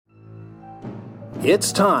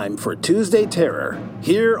It's time for Tuesday Terror,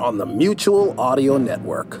 here on the Mutual Audio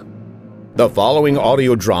Network. The following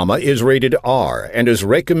audio drama is rated R and is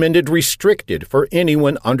recommended restricted for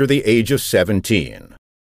anyone under the age of 17.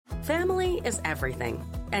 Family is everything,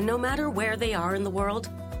 and no matter where they are in the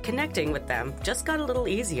world, connecting with them just got a little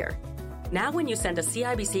easier. Now when you send a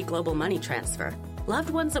CIBC Global Money Transfer,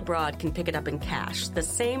 loved ones abroad can pick it up in cash the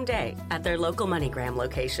same day at their local MoneyGram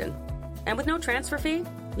location. And with no transfer fee,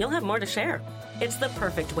 you'll have more to share. It's the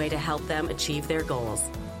perfect way to help them achieve their goals.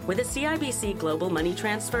 With a CIBC Global Money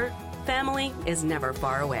Transfer, family is never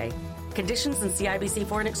far away. Conditions and CIBC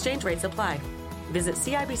foreign exchange rates apply. Visit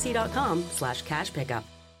CIBC.com/cash pickup.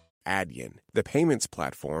 Adyen, the payments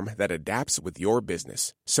platform that adapts with your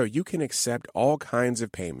business so you can accept all kinds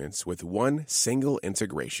of payments with one single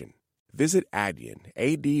integration. Visit Adyen,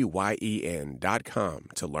 ADYEN.com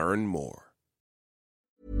to learn more.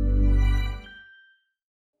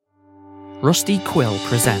 Rusty Quill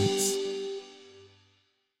presents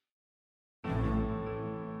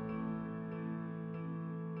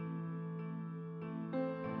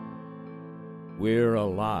We're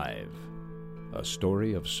Alive, a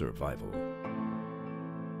story of survival.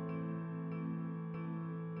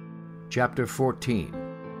 Chapter 14.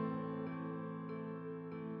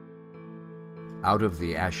 Out of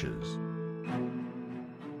the Ashes.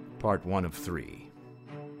 Part 1 of 3.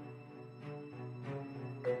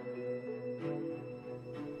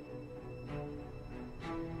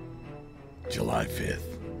 July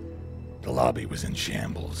 5th. The lobby was in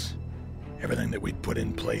shambles. Everything that we'd put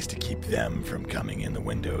in place to keep them from coming in the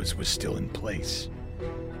windows was still in place.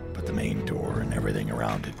 But the main door and everything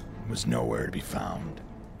around it was nowhere to be found.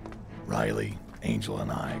 Riley, Angel,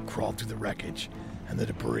 and I crawled through the wreckage and the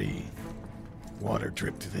debris. Water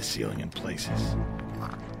dripped through the ceiling in places.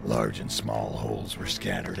 Large and small holes were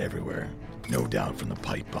scattered everywhere, no doubt from the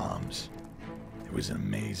pipe bombs. It was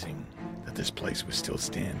amazing that this place was still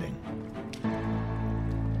standing.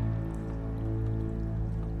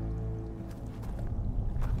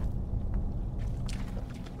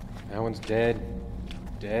 That one's dead.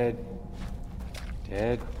 Dead.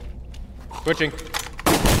 Switching.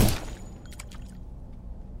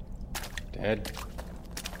 Dead.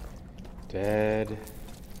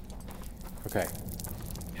 Okay.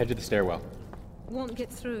 Head to the stairwell. Won't get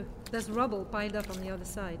through. There's rubble piled up on the other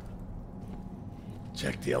side.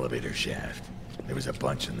 Check the elevator shaft. There was a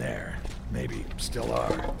bunch in there. Maybe still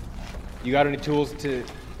are. You got any tools to...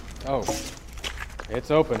 Oh. It's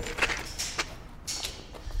open.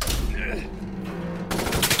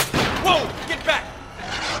 Whoa! Get back!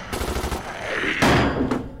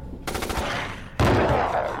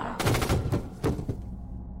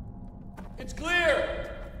 It's clear!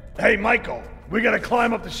 Hey, Michael, we gotta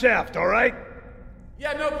climb up the shaft, all right?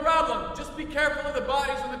 Yeah, no problem. Just be careful of the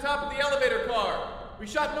bodies on the top of the elevator car. We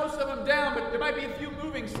shot most of them down, but there might be a few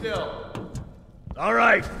moving still. All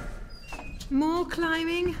right. More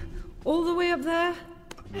climbing? All the way up there?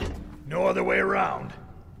 No other way around.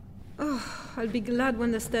 Oh, I'll be glad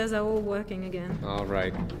when the stairs are all working again. All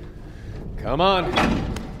right. Come on.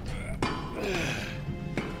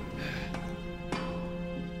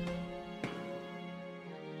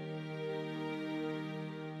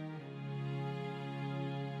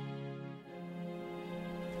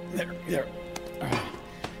 There.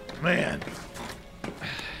 Man,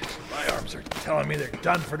 my arms are telling me they're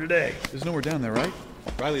done for today. There's nowhere down there, right?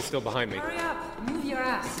 Riley's still behind me. Hurry up! Move your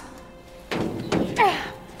ass.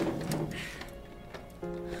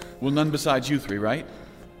 Well, none besides you three, right?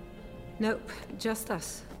 Nope, just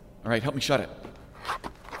us. All right, help me shut it.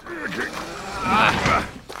 More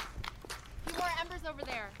embers over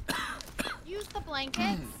there. Use the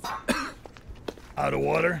blankets. Out of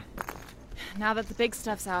water? Now that the big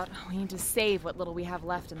stuff's out, we need to save what little we have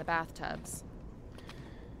left in the bathtubs.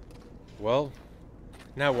 Well,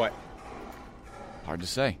 now what? Hard to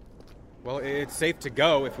say. Well, it's safe to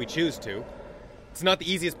go if we choose to. It's not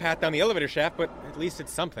the easiest path down the elevator shaft, but at least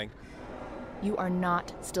it's something. You are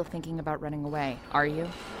not still thinking about running away, are you?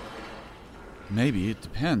 Maybe. It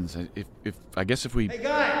depends. I guess if we... Hey,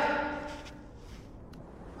 guys!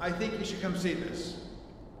 I think you should come see this.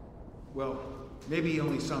 Well, maybe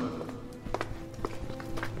only some of you.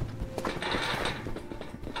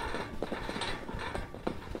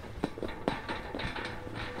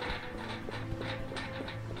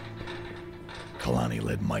 Kalani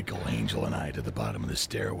led Michael, Angel, and I to the bottom of the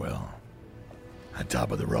stairwell. On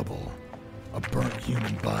top of the rubble, a burnt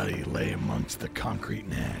human body lay amongst the concrete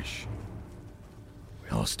and ash. We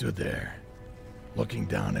all stood there, looking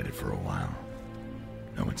down at it for a while.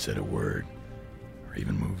 No one said a word, or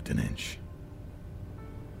even moved an inch.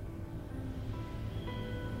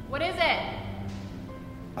 What is it?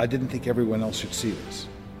 I didn't think everyone else should see this.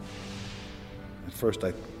 At first, I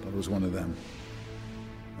thought it was one of them.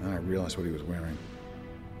 Then I realized what he was wearing.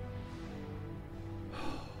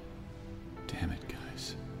 Damn it,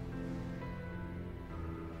 guys.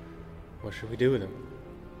 What should we do with him?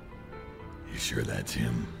 You sure that's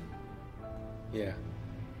him? Yeah.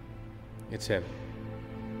 It's him.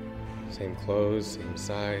 Same clothes, same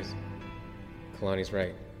size. Kalani's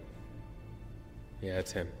right. Yeah,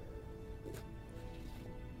 it's him.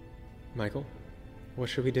 Michael, what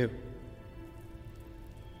should we do?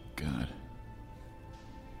 God.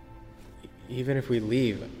 Even if we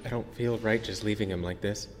leave, I don't feel right just leaving him like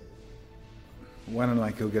this. Why don't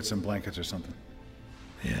I go get some blankets or something?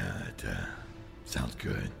 Yeah, it sounds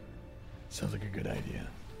good. Sounds like a good idea.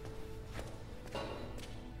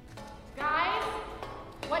 Guys,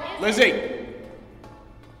 what is Lizzie! it?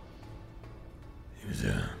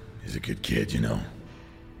 He's a good kid, you know.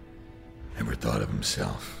 Never thought of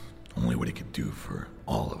himself, only what he could do for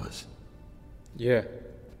all of us. Yeah.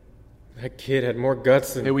 That kid had more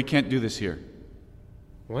guts than... Hey, we can't do this here.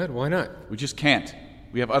 What? Why not? We just can't.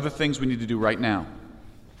 We have other things we need to do right now.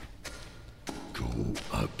 Go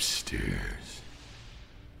upstairs.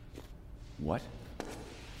 What?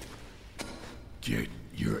 Get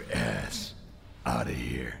your ass out of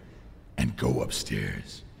here and go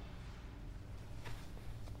upstairs.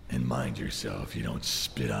 And mind yourself, you don't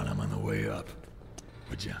spit on him on the way up,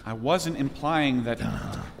 would you? I wasn't implying that...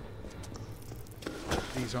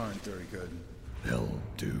 These aren't very good. They'll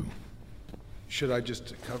do. Should I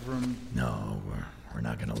just cover him? No, we're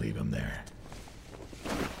not gonna leave him there.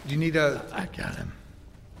 Do you need a... I got him.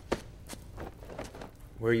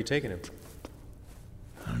 Where are you taking him?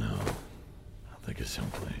 I don't know. I'll think of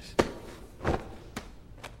someplace.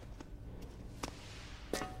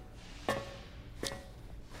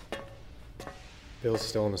 Bill's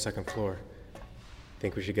still on the second floor.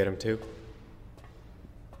 Think we should get him too?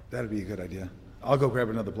 That'd be a good idea. I'll go grab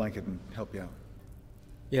another blanket and help you out.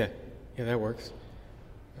 Yeah, that works.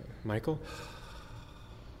 Michael?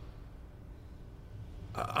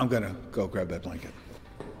 I'm gonna go grab that blanket.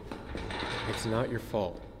 It's not your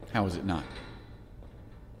fault. How is it not?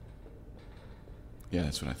 Yeah,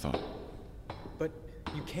 that's what I thought. But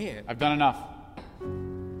you can't. I've done enough.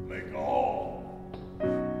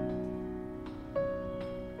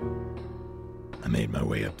 I made my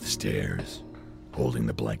way up the stairs, holding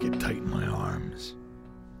the blanket tight in my arms.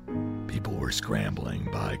 People were scrambling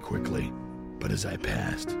by quickly, but as I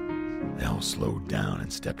passed, they all slowed down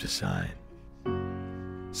and stepped aside.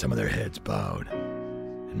 Some of their heads bowed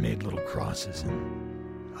and made little crosses,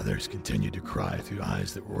 and others continued to cry through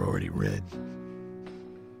eyes that were already red.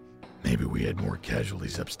 Maybe we had more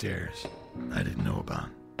casualties upstairs I didn't know about.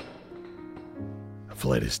 A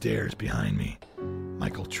flight of stairs behind me,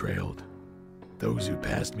 Michael trailed. Those who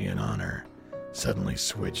passed me in honor suddenly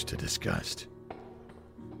switched to disgust.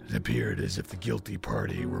 It appeared as if the guilty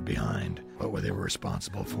party were behind what they were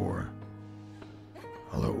responsible for,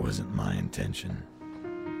 although it wasn't my intention.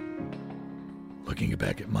 Looking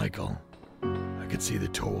back at Michael, I could see the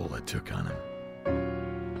toll it took on him.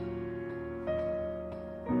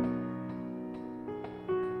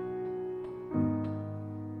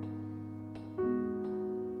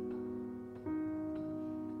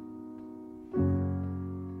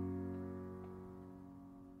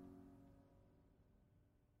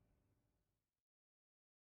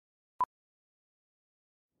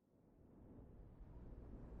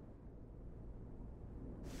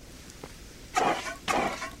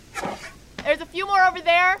 There's a few more over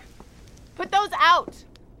there. Put those out.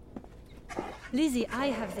 Lizzie, I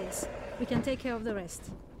have this. We can take care of the rest.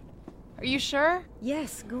 Are you sure?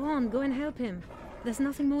 Yes, go on. Go and help him. There's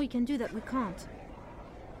nothing more we can do that we can't.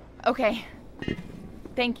 Okay.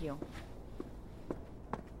 Thank you.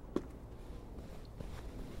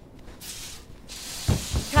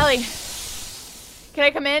 Kelly, can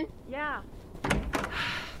I come in? Yeah.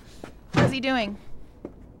 How's he doing?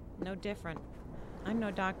 No different. I'm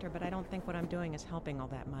no doctor, but I don't think what I'm doing is helping all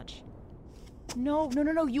that much. No,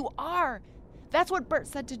 you are. That's what Bert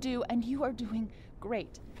said to do, and you are doing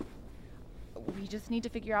great. We just need to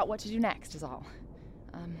figure out what to do next, is all.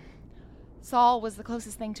 Saul was the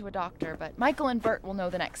closest thing to a doctor, but Michael and Bert will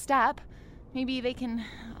know the next step. Maybe they can,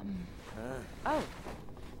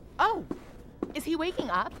 Oh! Is he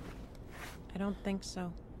waking up? I don't think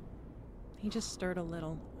so. He just stirred a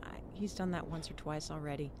little. He's done that once or twice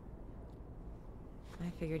already. I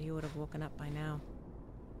figured he would have woken up by now.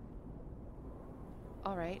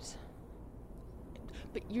 All right.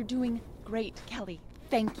 But you're doing great, Kelly.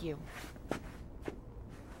 Thank you.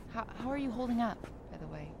 How are you holding up, by the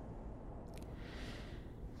way?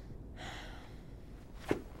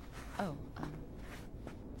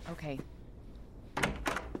 Okay.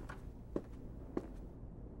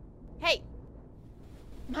 Hey!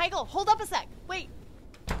 Michael, hold up a sec. Wait.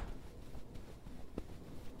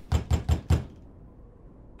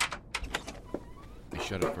 They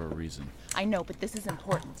shut it for a reason. I know, but this is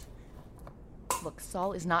important. Look,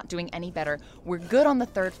 Saul is not doing any better. We're good on the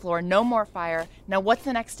 3rd floor, no more fire. Now what's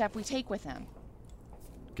the next step we take with him?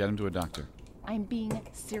 Get him to a doctor. I'm being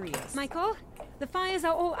serious. Michael, the fires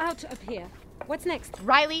are all out up here. What's next?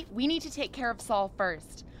 Riley, we need to take care of Saul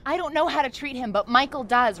first. I don't know how to treat him, but Michael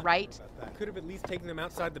does, right? I could have at least taken them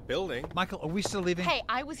outside the building. Michael, are we still leaving? Hey,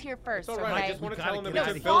 I was here first, It's all right. okay? I just want to tell him that No,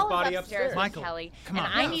 we took Saul Bill's is body upstairs upstairs. with Kelly, come and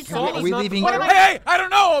on. I need Saul, somebody. are we leaving? Hey, I don't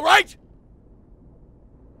know, all right?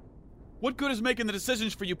 What good is making the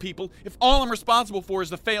decisions for you people if all I'm responsible for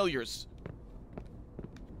is the failures?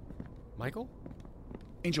 Michael?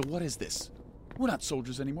 Angel, what is this? We're not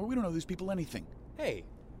soldiers anymore. We don't owe these people anything. Hey.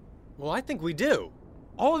 Well, I think we do.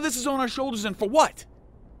 All of this is on our shoulders, and for what?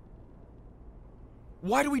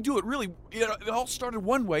 Why do we do it, really? It all started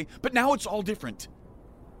one way, but now it's all different.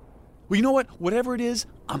 Well, you know what? Whatever it is,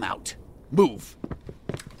 I'm out. Move.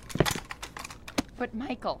 But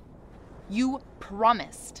Michael, you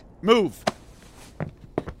promised. Move.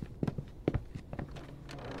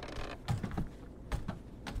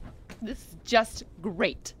 This is just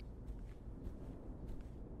great.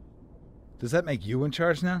 Does that make you in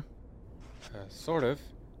charge now? Sort of.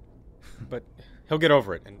 But he'll get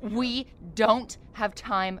over it. And We don't have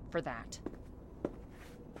time for that.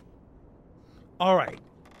 All right.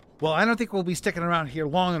 Well, I don't think we'll be sticking around here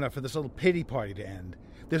long enough for this little pity party to end.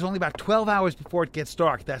 There's only about 12 hours before it gets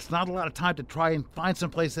dark. That's not a lot of time to try and find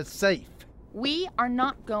someplace that's safe. We are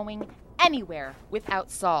not going anywhere without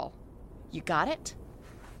Saul. You got it?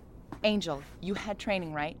 Angel, you had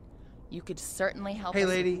training, right? You could certainly help us. Hey,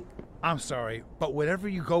 lady, I'm sorry, but whatever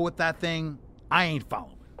you go with that thing, I ain't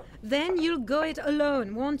following. Then you'll go it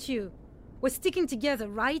alone, won't you? We're sticking together,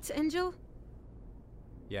 right, Angel?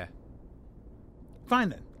 Yeah. Fine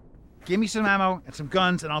then. Give me some ammo and some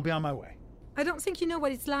guns and I'll be on my way. I don't think you know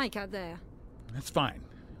what it's like out there. That's fine.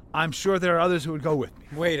 I'm sure there are others who would go with me.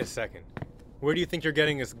 Wait a second. Where do you think you're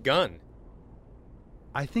getting this gun?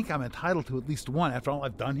 I think I'm entitled to at least one after all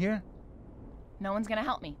I've done here. No one's gonna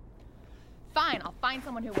help me. Fine, I'll find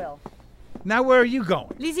someone who will. Now where are you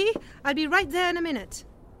going? Lizzie, I'll be right there in a minute.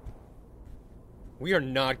 We are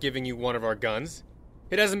not giving you one of our guns.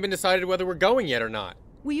 It hasn't been decided whether we're going yet or not.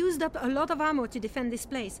 We used up a lot of ammo to defend this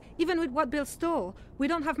place. Even with what Bill stole, we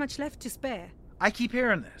don't have much left to spare. I keep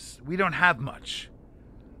hearing this. We don't have much.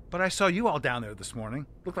 But I saw you all down there this morning.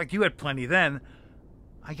 Looked like you had plenty then.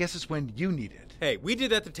 I guess it's when you need it. Hey, we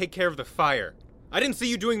did that to take care of the fire. I didn't see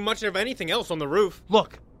you doing much of anything else on the roof.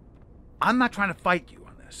 Look, I'm not trying to fight you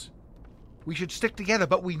on this. We should stick together,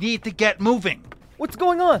 but we need to get moving. What's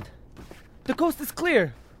going on? The coast is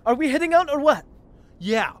clear. Are we heading out or what?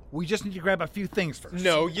 Yeah, we just need to grab a few things first.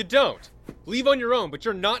 No, you don't. Leave on your own, but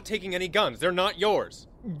you're not taking any guns. They're not yours.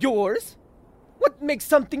 Yours? What makes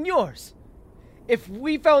something yours? If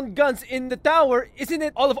we found guns in the tower, isn't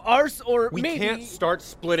it all of ours or We maybe... can't start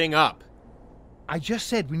splitting up. I just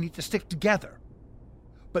said we need to stick together.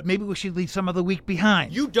 But maybe we should leave some of the weak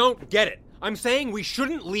behind. You don't get it. I'm saying we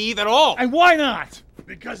shouldn't leave at all. And why not?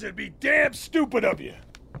 Because it'd be damn stupid of you.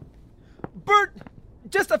 Bert,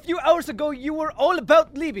 just a few hours ago you were all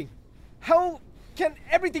about leaving. How can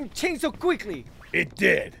everything change so quickly? It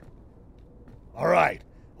did. All right,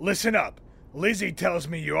 listen up. Lizzie tells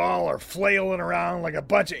me you all are flailing around like a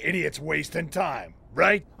bunch of idiots wasting time,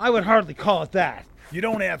 right? I would hardly call it that. You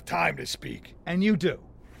don't have time to speak. And you do.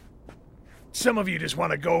 Some of you just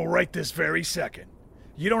want to go right this very second.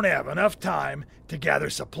 You don't have enough time to gather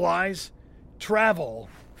supplies, travel,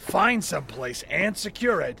 find someplace, and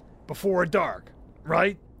secure it before dark,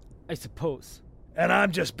 right? I suppose. And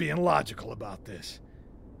I'm just being logical about this.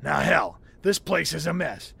 Now, hell, this place is a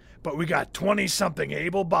mess, but we got 20-something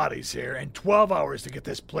able bodies here and 12 hours to get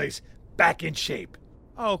this place back in shape.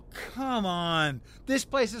 Oh, come on. This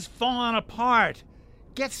place is falling apart.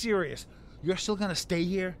 Get serious. You're still gonna stay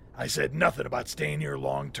here? I said nothing about staying here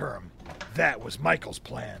long term. That was Michael's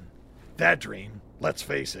plan. That dream, let's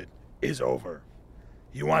face it, is over.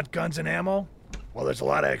 You want guns and ammo? Well, there's a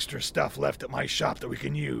lot of extra stuff left at my shop that we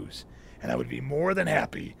can use, and I would be more than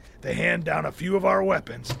happy to hand down a few of our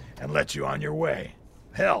weapons and let you on your way.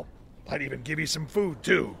 Hell, I'd even give you some food,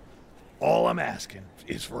 too. All I'm asking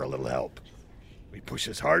is for a little help. We push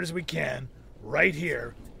as hard as we can, right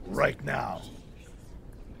here, right now.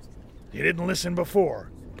 You didn't listen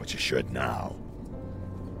before, but you should now.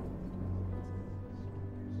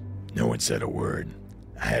 No one said a word.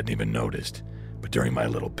 I hadn't even noticed, but during my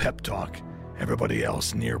little pep talk, Everybody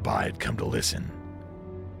else nearby had come to listen.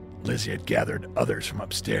 Lizzie had gathered others from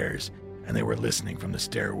upstairs, and they were listening from the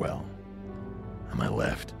stairwell. On my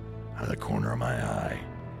left, out of the corner of my eye,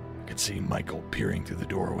 I could see Michael peering through the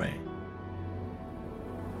doorway.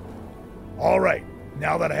 All right,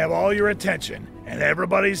 now that I have all your attention and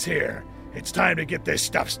everybody's here, it's time to get this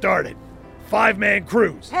stuff started. 5-man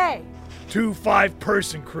crews. Hey! 2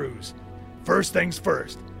 5-person crews. First things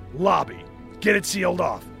first, lobby. Get it sealed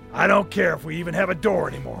off. I don't care if we even have a door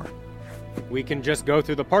anymore. We can just go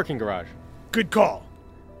through the parking garage. Good call.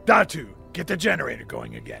 Datu, get the generator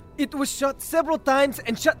going again. It was shut several times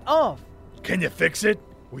and shut off. Can you fix it?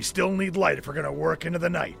 We still need light if we're gonna work into the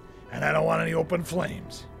night, and I don't want any open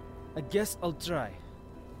flames. I guess I'll try.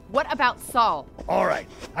 What about Saul? All right,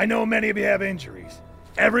 I know many of you have injuries.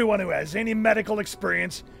 Everyone who has any medical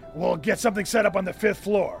experience will get something set up on the 5th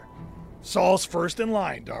floor. Saul's first in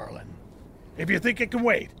line, darling. If you think it can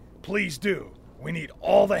wait, please do. We need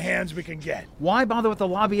all the hands we can get. Why bother with the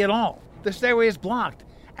lobby at all? The stairway is blocked.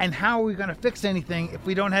 And how are we going to fix anything if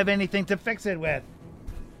we don't have anything to fix it with?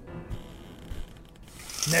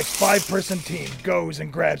 Next 5-person team goes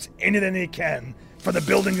and grabs anything they can from the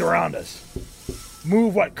buildings around us.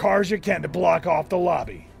 Move what cars you can to block off the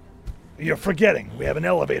lobby. You're forgetting we have an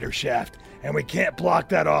elevator shaft, and we can't block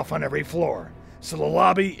that off on every floor. So the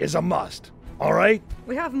lobby is a must. All right?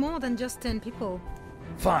 We have more than just 10 people.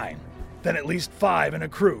 Fine. Then at least 5 in a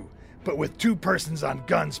crew, but with 2 persons on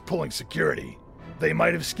guns pulling security. They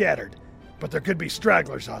might have scattered, but there could be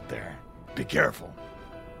stragglers out there. Be careful.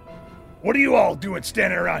 What are you all doing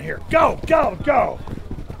standing around here? Go, go, go!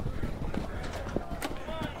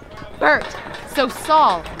 Bert, so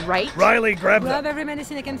Saul, right? Riley, grab every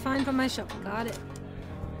medicine I can find from my shop. Got it.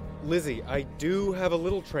 Lizzie, I do have a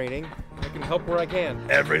little training. I can help where I can.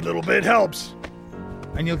 Every little bit helps.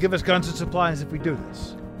 And you'll give us guns and supplies if we do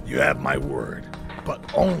this. You have my word,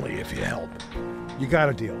 but only if you help. You got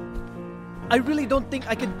a deal. I really don't think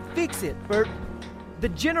I can fix it, Bert. The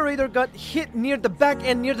generator got hit near the back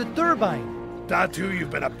end near the turbine. Datu, you've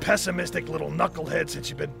been a pessimistic little knucklehead since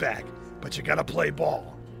you've been back, but you gotta play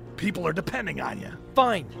ball. People are depending on you.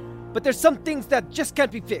 Fine, but there's some things that just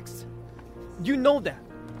can't be fixed. You know that.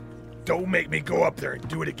 Don't make me go up there and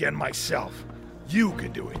do it again myself. You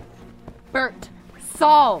can do it. Bert,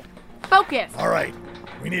 Saul, focus. All right,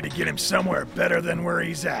 we need to get him somewhere better than where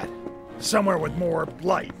he's at. Somewhere with more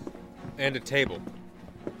light. And a table.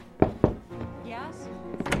 Yes?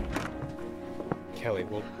 Kelly,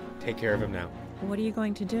 we'll take care of him now. What are you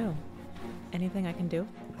going to do? Anything I can do?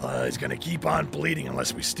 He's gonna keep on bleeding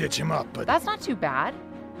unless we stitch him up, but... That's not too bad.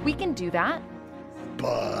 We can do that.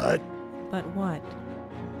 But... But what?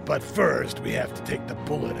 But first, we have to take the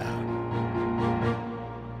bullet out.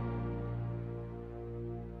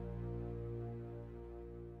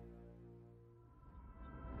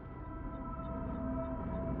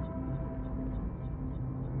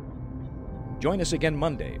 Join us again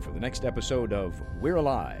Monday for the next episode of We're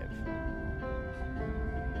Alive.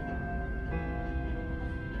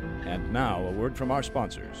 And now, a word from our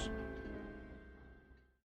sponsors.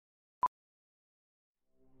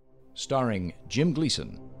 Starring Jim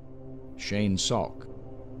Gleason, Shane Salk,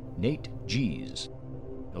 Nate Gies,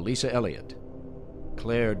 Elisa Elliott,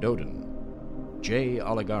 Claire Doden, Jay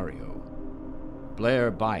Oligario,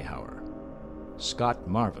 Blair Byhauer, Scott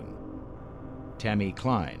Marvin, Tammy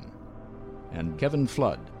Klein, and Kevin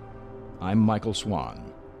Flood. I'm Michael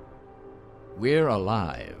Swan. We're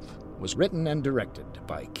Alive was written and directed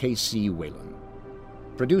by K.C. Wayland.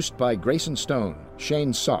 Produced by Grayson Stone,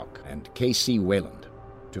 Shane Salk, and K.C. Wayland.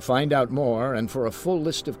 To find out more and for a full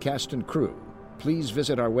list of cast and crew, please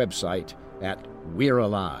visit our website at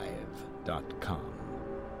we'realive.com.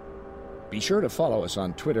 Be sure to follow us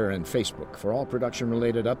on Twitter and Facebook for all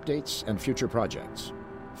production-related updates and future projects.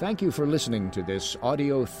 Thank you for listening to this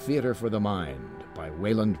audio theater for the mind by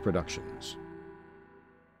Wayland Productions.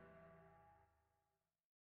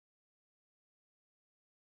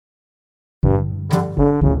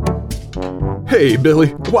 Hey, Billy,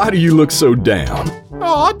 why do you look so down?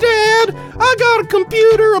 Aw, Dad, I got a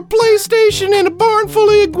computer, a PlayStation, and a barn full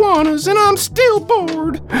of iguanas, and I'm still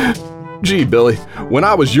bored. Gee, Billy, when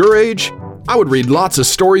I was your age, I would read lots of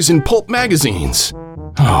stories in pulp magazines.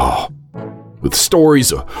 Oh, with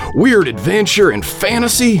stories of weird adventure and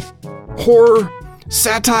fantasy, horror,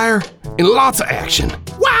 satire, and lots of action.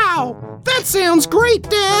 Wow, that sounds great,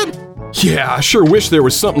 Dad. Yeah, I sure wish there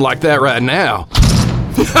was something like that right now.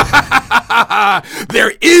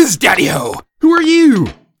 There is, Daddy-O! Who are you?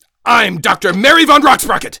 I'm Dr. Mary Von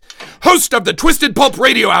Rocksprocket, host of the Twisted Pulp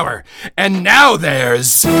Radio Hour, and now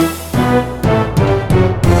there's...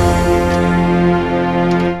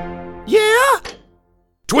 Yeah?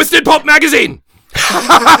 Pulp Magazine!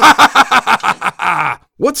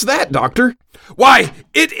 What's that, Doctor? Why,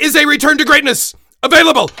 it is a return to greatness!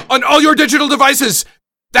 Available on all your digital devices!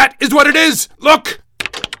 That is what it is! Look!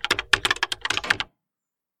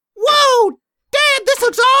 Whoa! Dad, this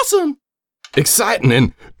looks awesome! Exciting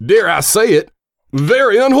and, dare I say it,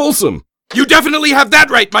 very unwholesome. You definitely have that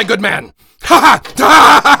right, my good man! Ha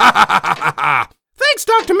ha! Thanks,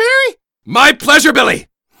 Dr. Mary! My pleasure, Billy!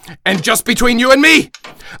 And just between you and me,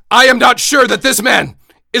 I am not sure that this man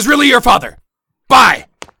is really your father. Bye!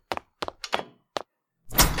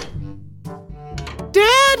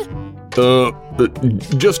 Dad?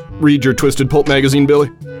 Just read your Twisted Pulp magazine, Billy.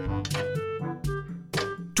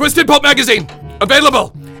 Twisted Pulp magazine,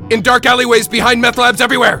 available in dark alleyways behind meth labs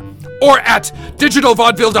everywhere, or at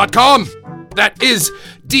digitalvaudeville.com. That is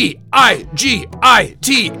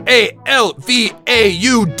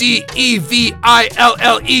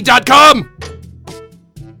digitalvaudeville.com.